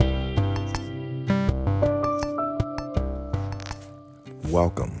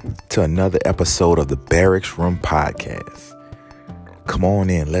welcome to another episode of the Barracks Room Podcast. Come on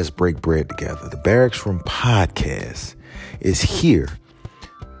in, let's break bread together. The Barracks Room Podcast is here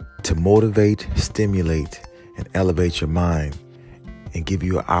to motivate, stimulate, and elevate your mind and give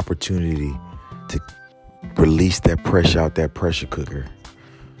you an opportunity to release that pressure out that pressure cooker.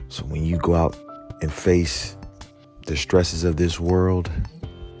 So when you go out and face the stresses of this world,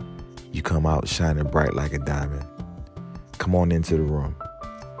 you come out shining bright like a diamond. Come on into the room.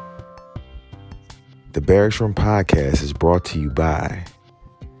 The Barracks Room Podcast is brought to you by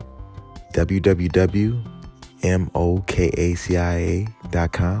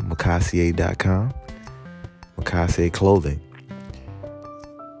www.mokacia.com, mokacia.com, Mokacia Clothing,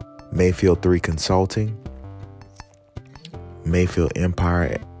 Mayfield 3 Consulting, Mayfield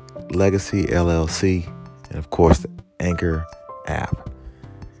Empire Legacy LLC, and of course the Anchor app.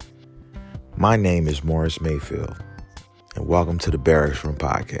 My name is Morris Mayfield, and welcome to the Barracks Room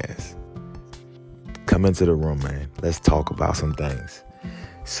Podcast. Come into the room, man. Let's talk about some things.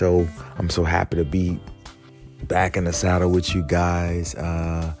 So I'm so happy to be back in the saddle with you guys.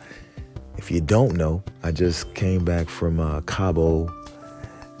 If you don't know, I just came back from Cabo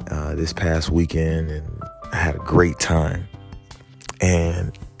this past weekend, and I had a great time.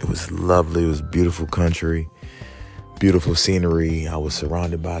 And it was lovely. It was a beautiful country, beautiful scenery. I was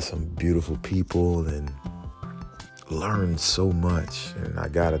surrounded by some beautiful people and learned so much. And I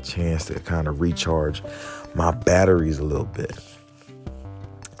got a chance to kind of recharge my batteries a little bit.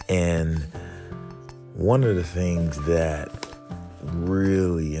 And one of the things that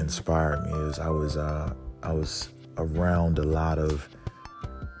really inspired me is I was around a lot of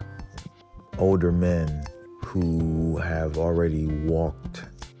older men who have already walked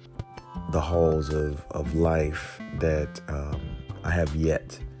the halls of life that I have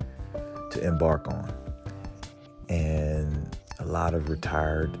yet to embark on. And a lot of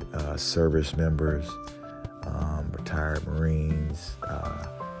retired service members, retired Marines,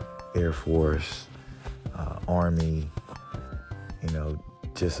 Air Force, Army,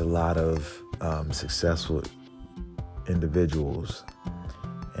 just a lot of successful individuals.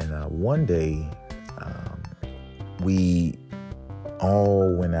 And one day, we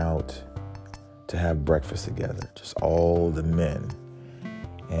all went out to have breakfast together, just all the men.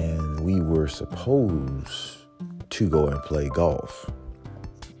 And we were supposed to go and play golf.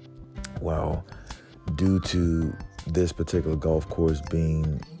 Well, due to this particular golf course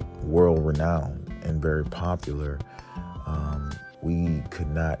being world-renowned and very popular, we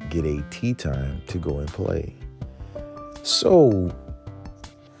could not get a tee time to go and play. So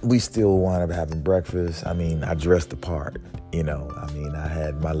we still wound up having breakfast. I dressed the part, I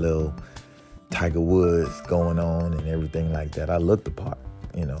had my little Tiger Woods going on and everything like that. I looked the part,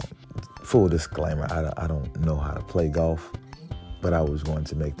 Full disclaimer, I don't know how to play golf, but I was going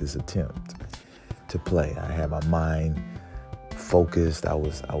to make this attempt to play. I had my mind focused. I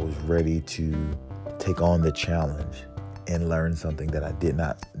was ready to take on the challenge and learn something that I did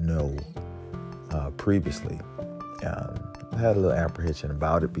not know previously. I had a little apprehension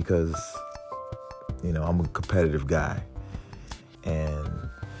about it because, I'm a competitive guy, and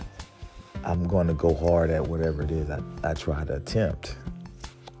I'm going to go hard at whatever it is I try to attempt.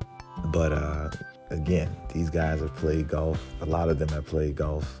 But again, these guys have played golf. A lot of them have played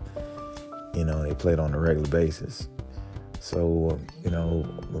golf. They played on a regular basis. So, I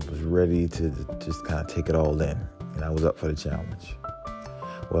was ready to just kind of take it all in. And I was up for the challenge.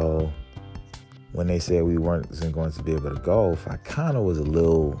 Well, when they said we weren't going to be able to golf, I kind of was a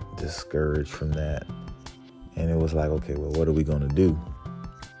little discouraged from that. And it was like, okay, well, what are we going to do?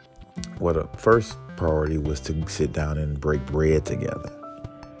 Well, the first priority was to sit down and break bread together.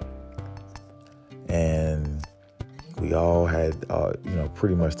 And we all had,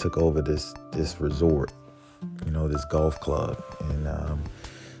 pretty much took over this resort, this golf club. And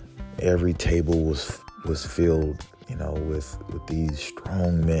every table was filled, with these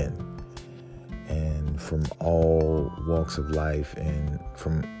strong men, and from all walks of life and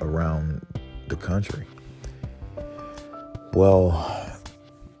from around the country. Well,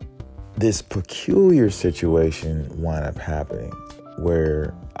 this peculiar situation wound up happening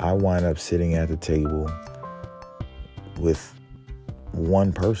where I wind up sitting at the table with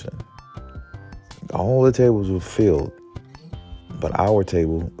one person. All the tables were filled, but our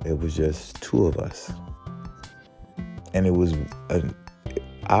table, it was just two of us. And it was an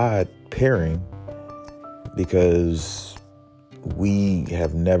odd pairing because we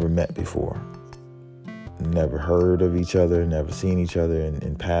have never met before, never heard of each other, never seen each other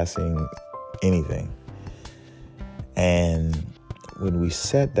in passing, anything. And when we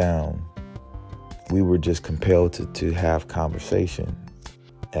sat down, we were just compelled to have conversation.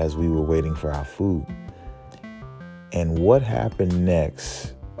 as we were waiting for our food. And what happened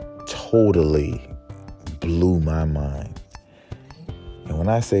next totally blew my mind. And when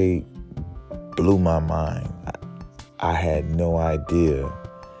I say blew my mind, I had no idea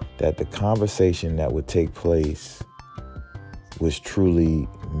that the conversation that would take place was truly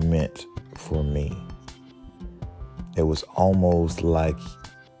meant for me. It was almost like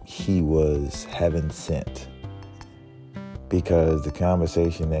he was heaven sent, because the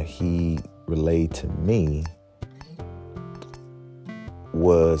conversation that he relayed to me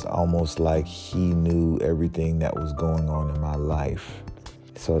was almost like he knew everything that was going on in my life.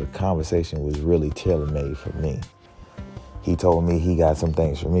 So the conversation was really tailor-made for me. He told me he got some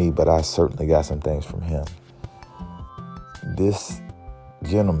things from me, but I certainly got some things from him. This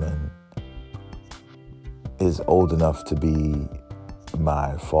gentleman is old enough to be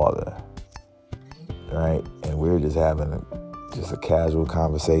my father, right? And we're just having a casual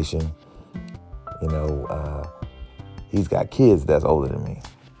conversation. He's got kids that's older than me.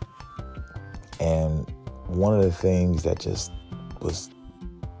 And one of the things that just was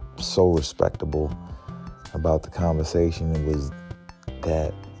so respectable about the conversation was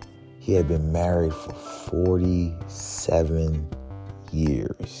that he had been married for 47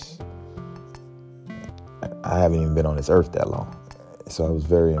 years. I haven't even been on this earth that long. So I was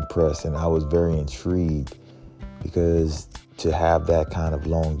very impressed, and I was very intrigued, because to have that kind of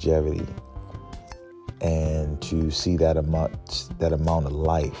longevity and to see that amount of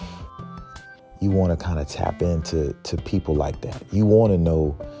life, you want to kind of tap into people like that. You want to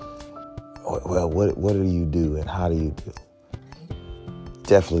know, well, what do you do and how do you do?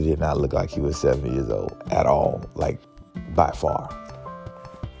 Definitely did not look like he was 70 years old at all, like by far.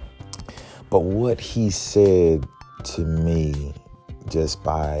 But what he said to me, just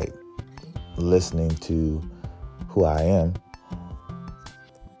by listening to who I am,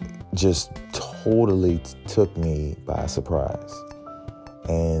 just totally took me by surprise.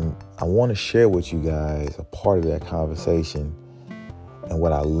 And I want to share with you guys a part of that conversation and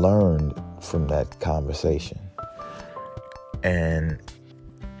what I learned from that conversation. And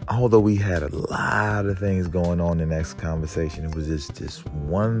although we had a lot of things going on in the next conversation, it was just this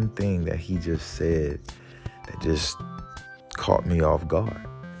one thing that he just said that just caught me off guard.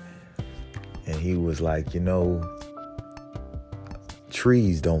 And he was like,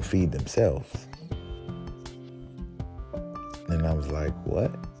 trees don't feed themselves. And I was like,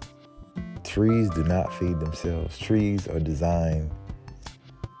 what? Trees do not feed themselves. Trees are designed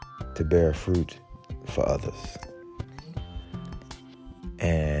to bear fruit for others.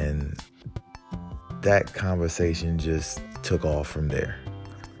 And that conversation just took off from there.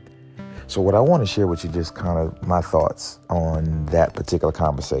 So what I want to share with you, just kind of my thoughts on that particular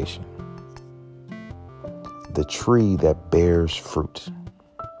conversation. The tree that bears fruit.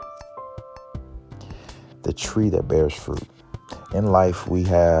 The tree that bears fruit. In life, we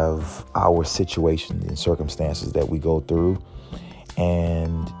have our situations and circumstances that we go through,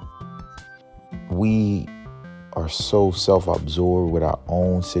 and we are so self-absorbed with our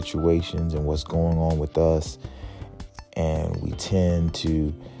own situations and what's going on with us, and we tend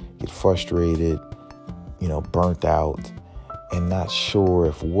to get frustrated, burnt out, and not sure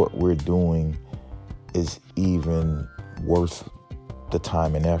if what we're doing is even worth the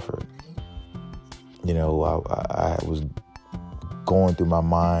time and effort. I was going through my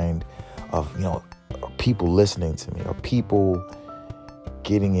mind of, are people listening to me? Are people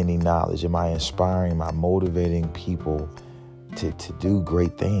getting any knowledge? Am I inspiring? Am I motivating people to do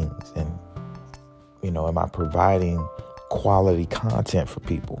great things? And, am I providing quality content for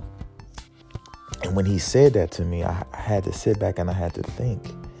people? And when he said that to me, I had to sit back and I had to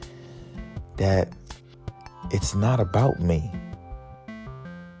think that it's not about me.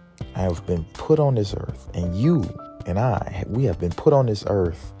 I have been put on this earth, and you and we have been put on this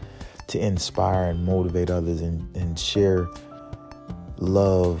earth to inspire and motivate others and share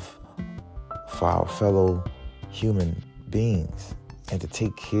love for our fellow human beings, and to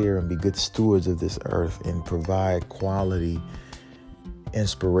take care and be good stewards of this earth and provide quality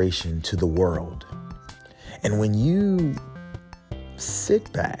inspiration to the world. And when you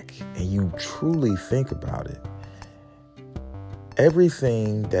sit back and you truly think about it,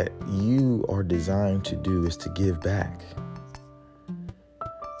 everything that you are designed to do is to give back.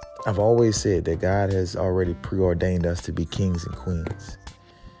 I've always said that God has already preordained us to be kings and queens.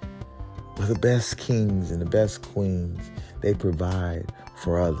 We're the best kings and the best queens. They provide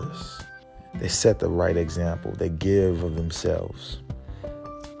for others. They set the right example. They give of themselves.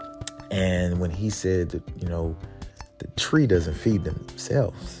 And when he said that, the tree doesn't feed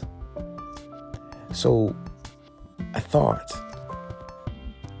themselves. So I thought,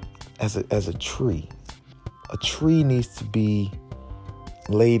 as a tree. A tree needs to be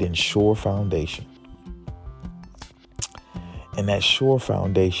laid in sure foundation. And that sure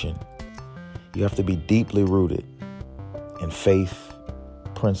foundation, you have to be deeply rooted in faith,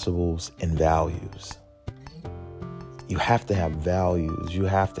 principles, and values. You have to have values. You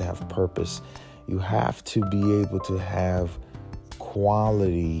have to have purpose. You have to be able to have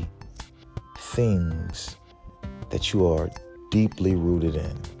quality things that you are deeply rooted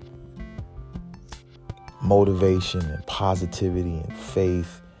in. Motivation and positivity and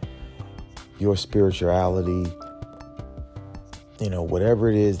faith, your spirituality, whatever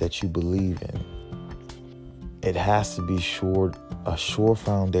it is that you believe in, it has to be a sure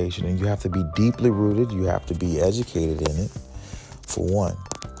foundation, and you have to be deeply rooted. You have to be educated in it, for one.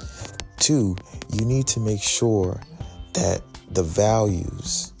 Two, you need to make sure that the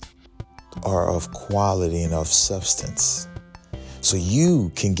values are of quality and of substance, so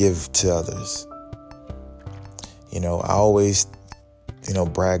you can give to others. I always,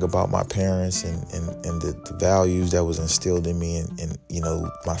 brag about my parents and the values that was instilled in me and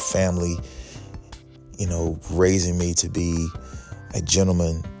my family, raising me to be a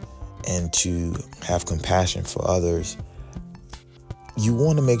gentleman and to have compassion for others. You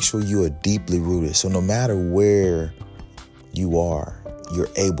want to make sure you are deeply rooted. So no matter where you are, you're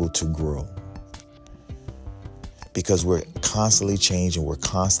able to grow. Because we're constantly changing, we're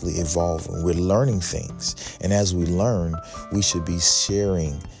constantly evolving, we're learning things. And as we learn, we should be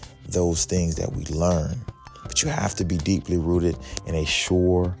sharing those things that we learn. But you have to be deeply rooted in a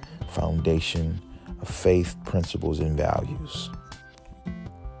sure foundation of faith, principles, and values.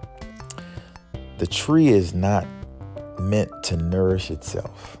 The tree is not meant to nourish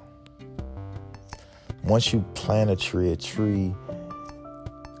itself. Once you plant a tree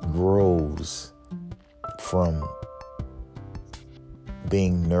grows from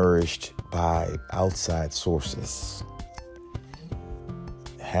being nourished by outside sources.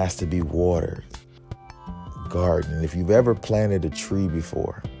 It has to be watered, gardened. If you've ever planted a tree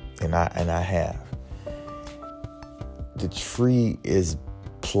before, and I have, the tree is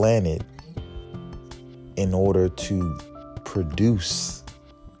planted in order to produce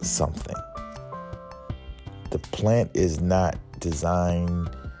something. The plant is not designed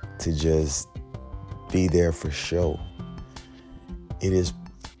to just be there for show.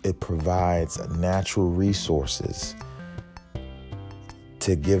 It provides natural resources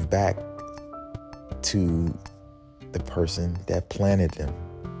to give back to the person that planted them.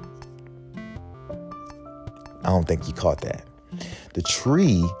 I don't think you caught that. The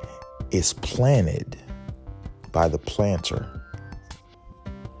tree is planted by the planter,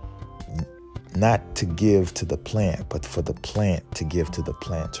 not to give to the plant, but for the plant to give to the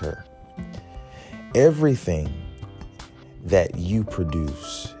planter. Everything that you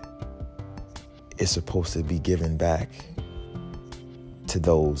produce is supposed to be given back to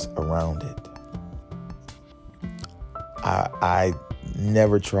those around it. I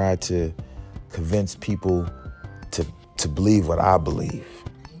never try to convince people to believe what I believe,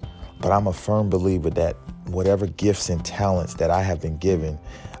 but I'm a firm believer that whatever gifts and talents that I have been given,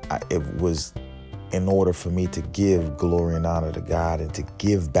 it was in order for me to give glory and honor to God and to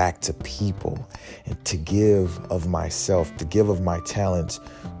give back to people and to give of myself, to give of my talents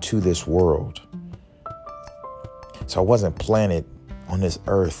to this world. So I wasn't planted on this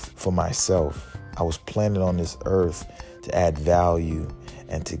earth for myself. I was planted on this earth to add value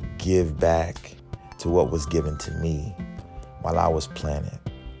and to give back to what was given to me while I was planted.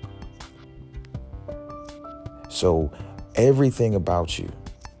 So everything about you,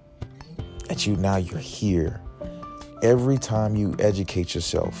 that you're here. Every time you educate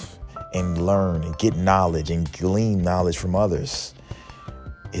yourself and learn and get knowledge and glean knowledge from others,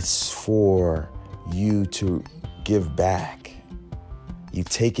 it's for you to give back. You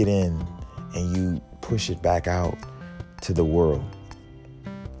take it in and you push it back out to the world.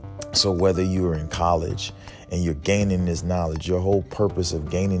 So whether you're in college and you're gaining this knowledge, your whole purpose of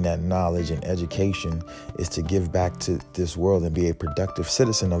gaining that knowledge and education is to give back to this world and be a productive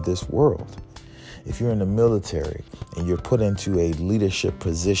citizen of this world. If you're in the military and you're put into a leadership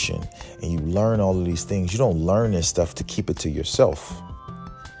position and you learn all of these things, you don't learn this stuff to keep it to yourself.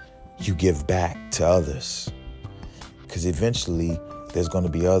 You give back to others, because eventually there's going to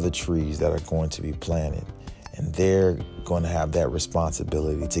be other trees that are going to be planted, and they're going to have that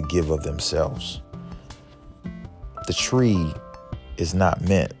responsibility to give of themselves. The tree is not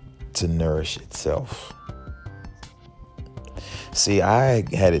meant to nourish itself. See, I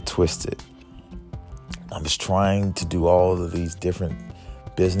had it twisted. I was trying to do all of these different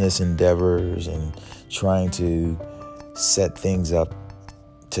business endeavors and trying to set things up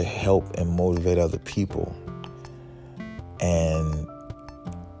to help and motivate other people. And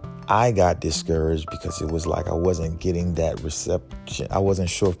I got discouraged because it was like I wasn't getting that reception. I wasn't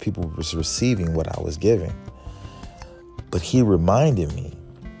sure if people was receiving what I was giving. But he reminded me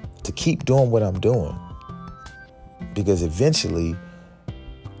to keep doing what I'm doing, because eventually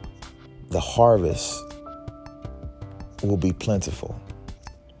the harvest will be plentiful.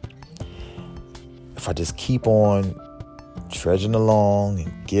 If I just keep on trudging along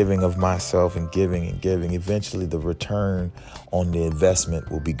and giving of myself and giving, eventually the return on the investment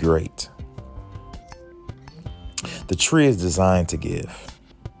will be great. The tree is designed to give.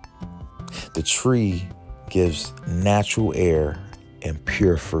 The tree gives natural air and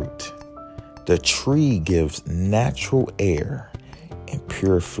pure fruit. The tree gives natural air and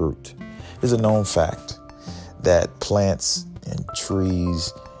pure fruit. It's a known fact that plants and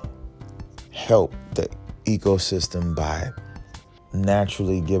trees help the ecosystem by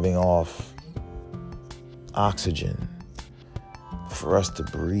naturally giving off oxygen for us to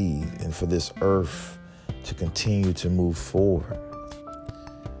breathe and for this earth to continue to move forward.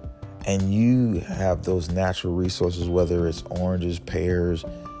 And you have those natural resources, whether it's oranges, pears,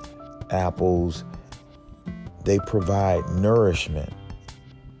 apples. They provide nourishment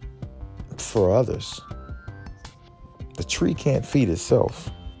for others. The tree can't feed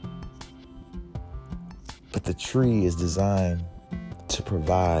itself, but the tree is designed to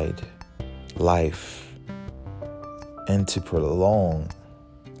provide life and to prolong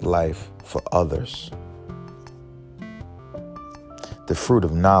life for others. The fruit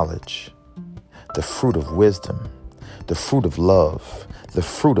of knowledge, the fruit of wisdom, the fruit of love, the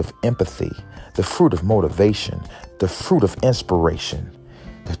fruit of empathy, the fruit of motivation, the fruit of inspiration.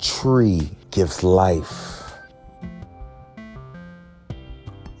 The tree gives life.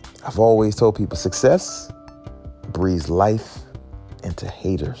 I've always told people success breathes life into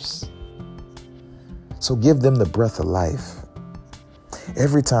haters. So give them the breath of life.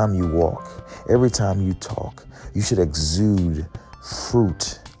 Every time you walk, every time you talk, you should exude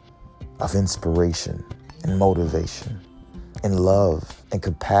fruit of inspiration and motivation and love and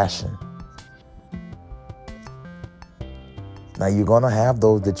compassion. Now you're going to have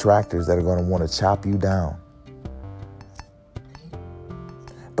those detractors that are going to want to chop you down.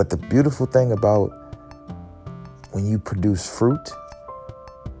 But the beautiful thing about when you produce fruit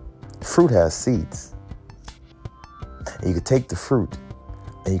has seeds. And you can take the fruit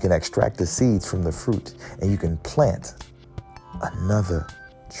and you can extract the seeds from the fruit and you can plant another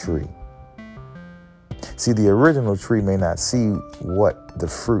tree. See, the original tree may not see what the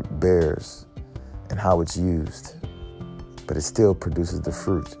fruit bears and how it's used, but it still produces the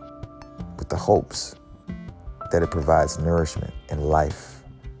fruit with the hopes that it provides nourishment and life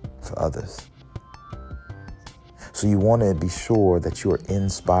for others. So you want to be sure that you are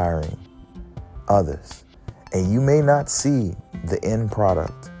inspiring others. And you may not see the end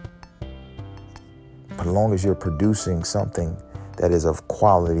product, but as long as you're producing something that is of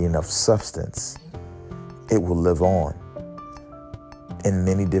quality and of substance, it will live on in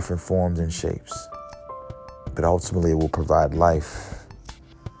many different forms and shapes. But ultimately, it will provide life,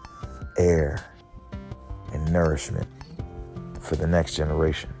 air, and nourishment for the next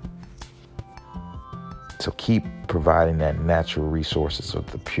generation. So keep providing that natural resources of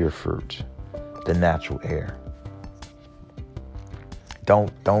the pure fruit, the natural air.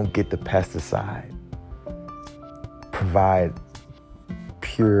 Don't get the pesticide. Provide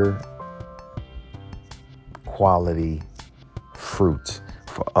pure quality fruit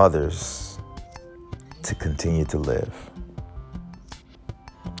for others to continue to live.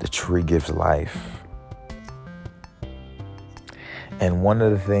 The tree gives life. And one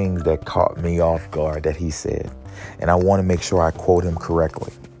of the things that caught me off guard that he said, and I want to make sure I quote him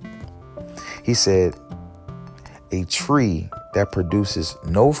correctly. He said, a tree that produces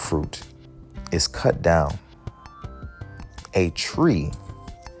no fruit is cut down. A tree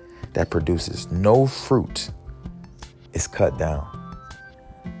that produces no fruit is cut down.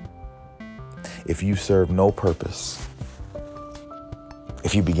 If you serve no purpose,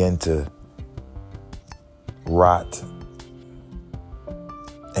 if you begin to rot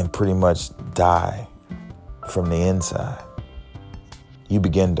and pretty much die from the inside, you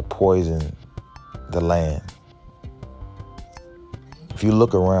begin to poison the land. If you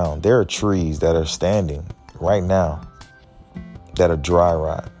look around, there are trees that are standing right now that are dry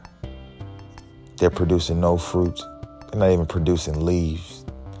rot. They're producing no fruit. They're not even producing leaves.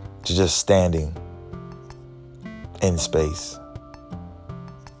 They're just standing in space,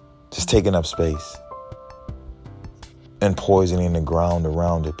 just taking up space and poisoning the ground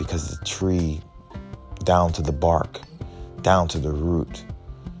around it, because the tree, down to the bark, down to the root,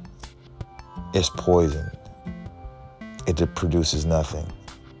 It's poison. It produces nothing.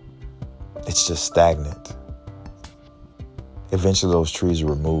 It's just stagnant. Eventually those trees are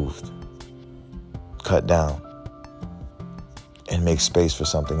removed, cut down, and make space for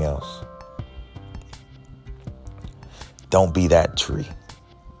something else. Don't be that tree.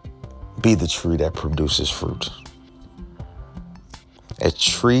 Be the tree that produces fruit. A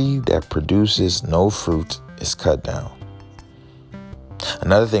tree that produces no fruit is cut down.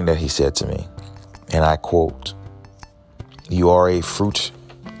 Another thing that he said to me, and I quote, "You are a fruit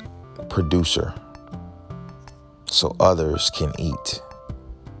producer, so others can eat.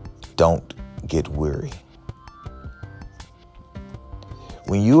 Don't get weary."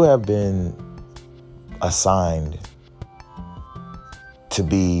 When you have been assigned to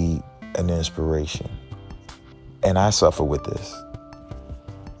be an inspiration, and I suffer with this,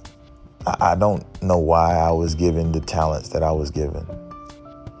 I don't know why I was given the talents that I was given.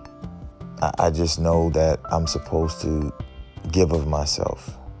 I just know that I'm supposed to give of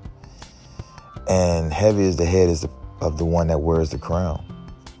myself. And heavy is the head of the one that wears the crown.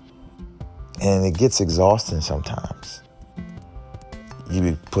 And it gets exhausting sometimes. You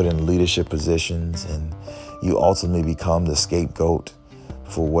be put in leadership positions and you ultimately become the scapegoat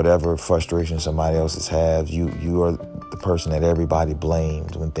for whatever frustration somebody else has. You are the person that everybody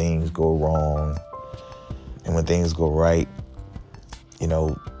blames when things go wrong. And when things go right,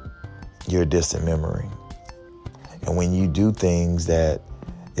 you're a distant memory. And when you do things that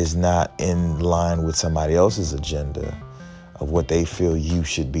is not in line with somebody else's agenda of what they feel you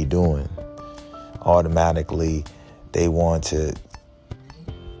should be doing, automatically they want to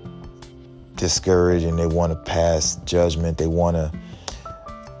discourage and they want to pass judgment. They want to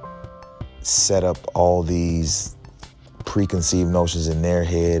set up all these preconceived notions in their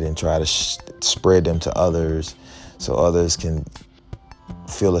head and try to spread them to others so others can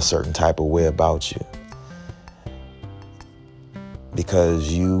feel a certain type of way about you.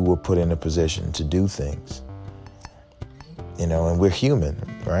 Because you were put in a position to do things. And we're human,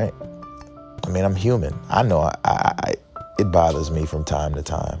 right? I mean, I'm human. I know it bothers me from time to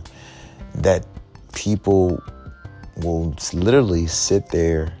time that people will literally sit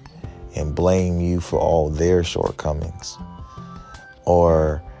there and blame you for all their shortcomings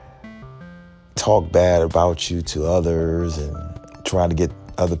or talk bad about you to others and try to get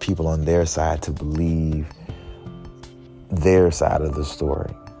other people on their side to believe their side of the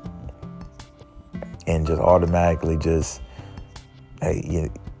story, and just automatically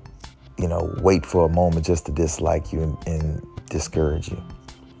wait for a moment just to dislike you and discourage you.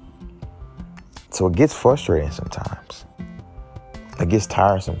 So it gets frustrating sometimes. It gets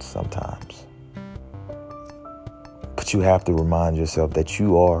tiresome sometimes. But you have to remind yourself that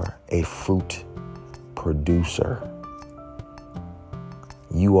you are a fruit producer.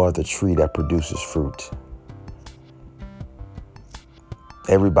 You are the tree that produces fruit.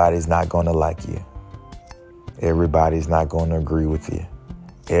 Everybody's not going to like you. Everybody's not going to agree with you.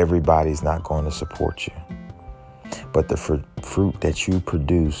 Everybody's not going to support you. But the fruit that you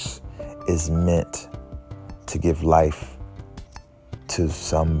produce is meant to give life to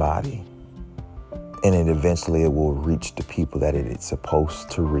somebody. And eventually it will reach the people that it's supposed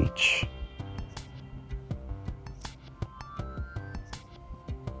to reach.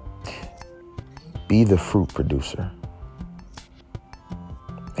 Be the fruit producer.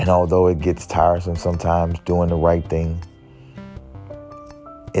 And although it gets tiresome sometimes doing the right thing,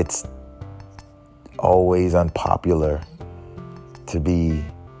 it's always unpopular to be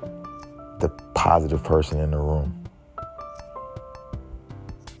the positive person in the room.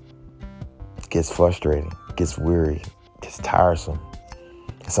 It gets frustrating, gets weary, gets tiresome.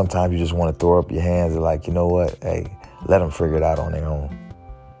 Sometimes you just want to throw up your hands and like, you know what? Hey, let them figure it out on their own.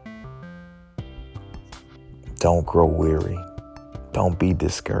 Don't grow weary. Don't be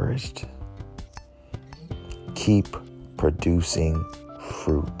discouraged. Keep producing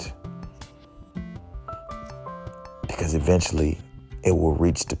fruit. Because eventually it will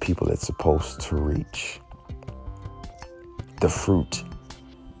reach the people it's supposed to reach. The fruit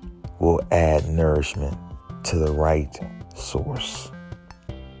will add nourishment to the right source.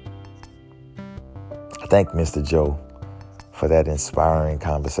 I thank Mr. Joe for that inspiring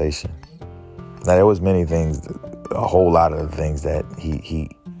conversation. Now, there was many things, a whole lot of the things that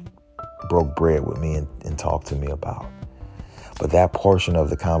he broke bread with me and talked to me about. But that portion of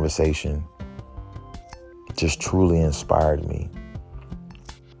the conversation just truly inspired me.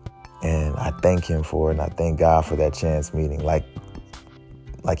 And I thank him for it, and I thank God for that chance meeting. Like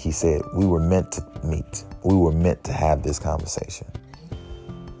he said, we were meant to meet. We were meant to have this conversation.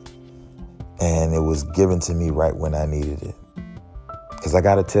 And it was given to me right when I needed it. Because I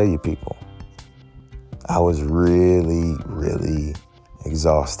got to tell you, people, I was really, really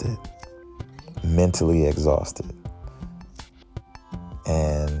exhausted, mentally exhausted.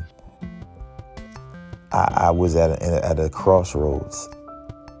 And I was at a crossroads.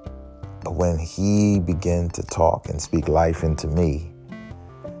 But when he began to talk and speak life into me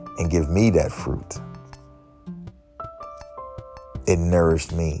and give me that fruit, it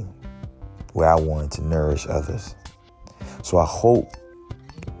nourished me where I wanted to nourish others. So I hope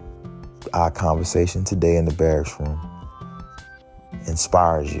our conversation today in the Barracks Room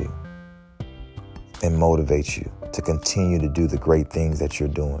inspires you and motivates you to continue to do the great things that you're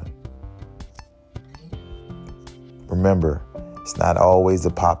doing. Remember, it's not always the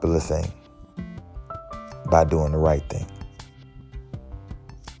popular thing by doing the right thing.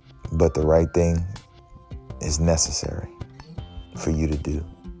 But the right thing is necessary for you to do.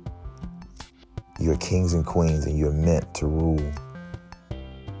 You're kings and queens and you're meant to rule.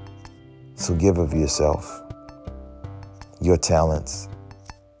 So give of yourself, your talents,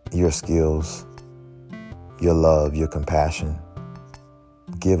 your skills, your love, your compassion.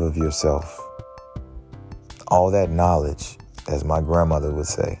 Give of yourself. All that knowledge, as my grandmother would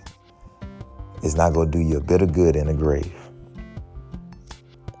say, is not going to do you a bit of good in the grave.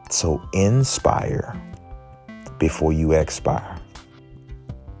 So inspire before you expire.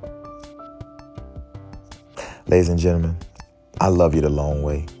 Ladies and gentlemen, I love you the long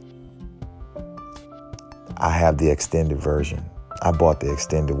way. I have the extended version. I bought the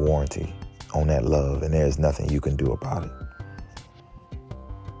extended warranty on that love, and there's nothing you can do about it.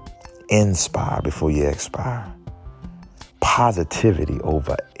 Inspire before you expire. Positivity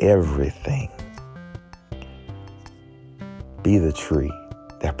over everything. Be the tree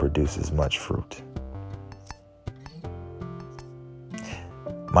that produces much fruit.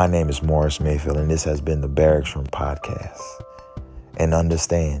 My name is Morris Mayfield, and this has been the Barracks Room Podcast. And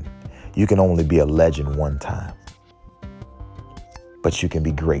understand, you can only be a legend one time, but you can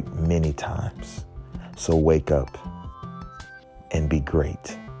be great many times. So wake up and be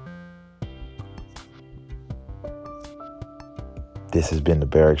great. This has been the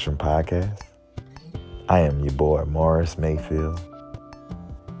Barracks Room Podcast. I am your boy, Morris Mayfield.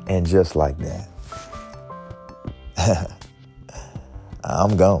 And just like that,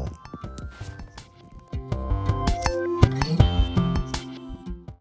 I'm gone.